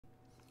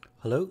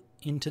Hello,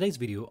 in today's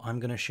video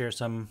I'm going to share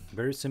some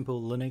very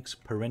simple Linux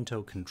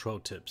parental control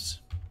tips.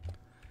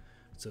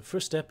 So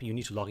first step, you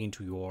need to log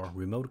into your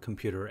remote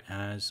computer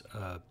as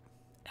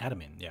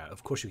admin. Yeah,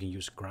 of course you can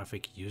use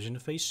graphic user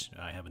interface.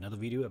 I have another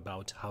video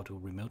about how to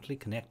remotely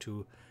connect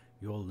to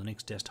your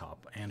Linux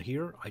desktop, and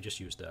here I just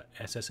use the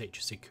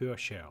SSH secure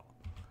shell.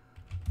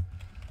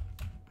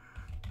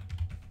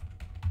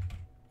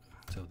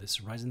 So this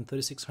Ryzen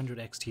 3600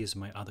 XT is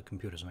my other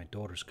computer, my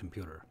daughter's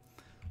computer.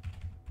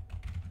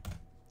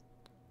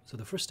 So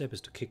the first step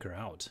is to kick her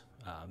out,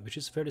 which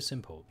is fairly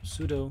simple.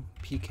 Sudo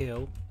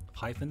pkl-kil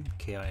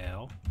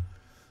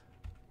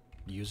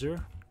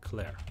user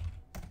Claire.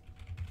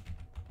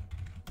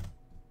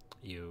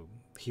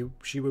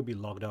 She will be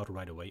logged out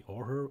right away,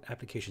 or her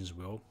applications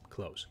will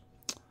close.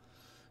 So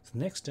the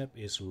next step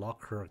is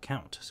lock her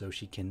account so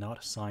she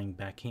cannot sign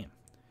back in.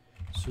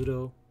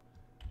 Sudo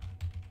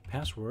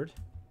password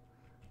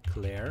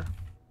Claire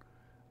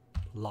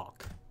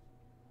lock.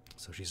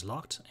 So she's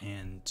locked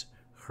and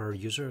her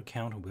user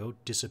account will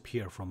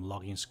disappear from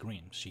login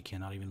screen. She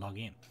cannot even log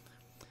in.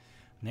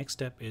 Next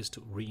step is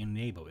to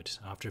re-enable it.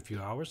 After a few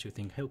hours, you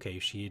think, okay,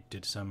 she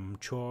did some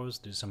chores,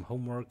 did some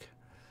homework,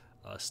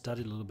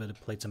 studied a little bit,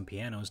 played some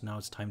pianos. Now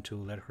it's time to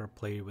let her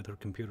play with her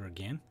computer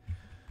again.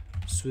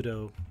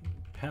 Sudo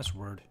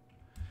password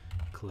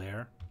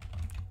Claire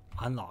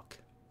unlock.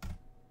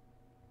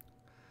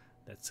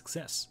 That's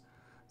success.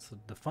 So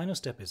the final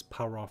step is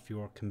power off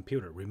your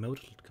computer, remote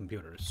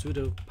computer.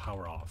 Sudo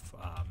power off.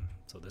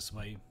 So this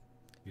way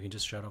you can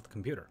just shut off the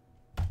computer.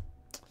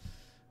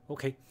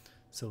 Okay,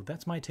 so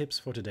that's my tips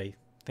for today.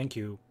 Thank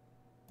you.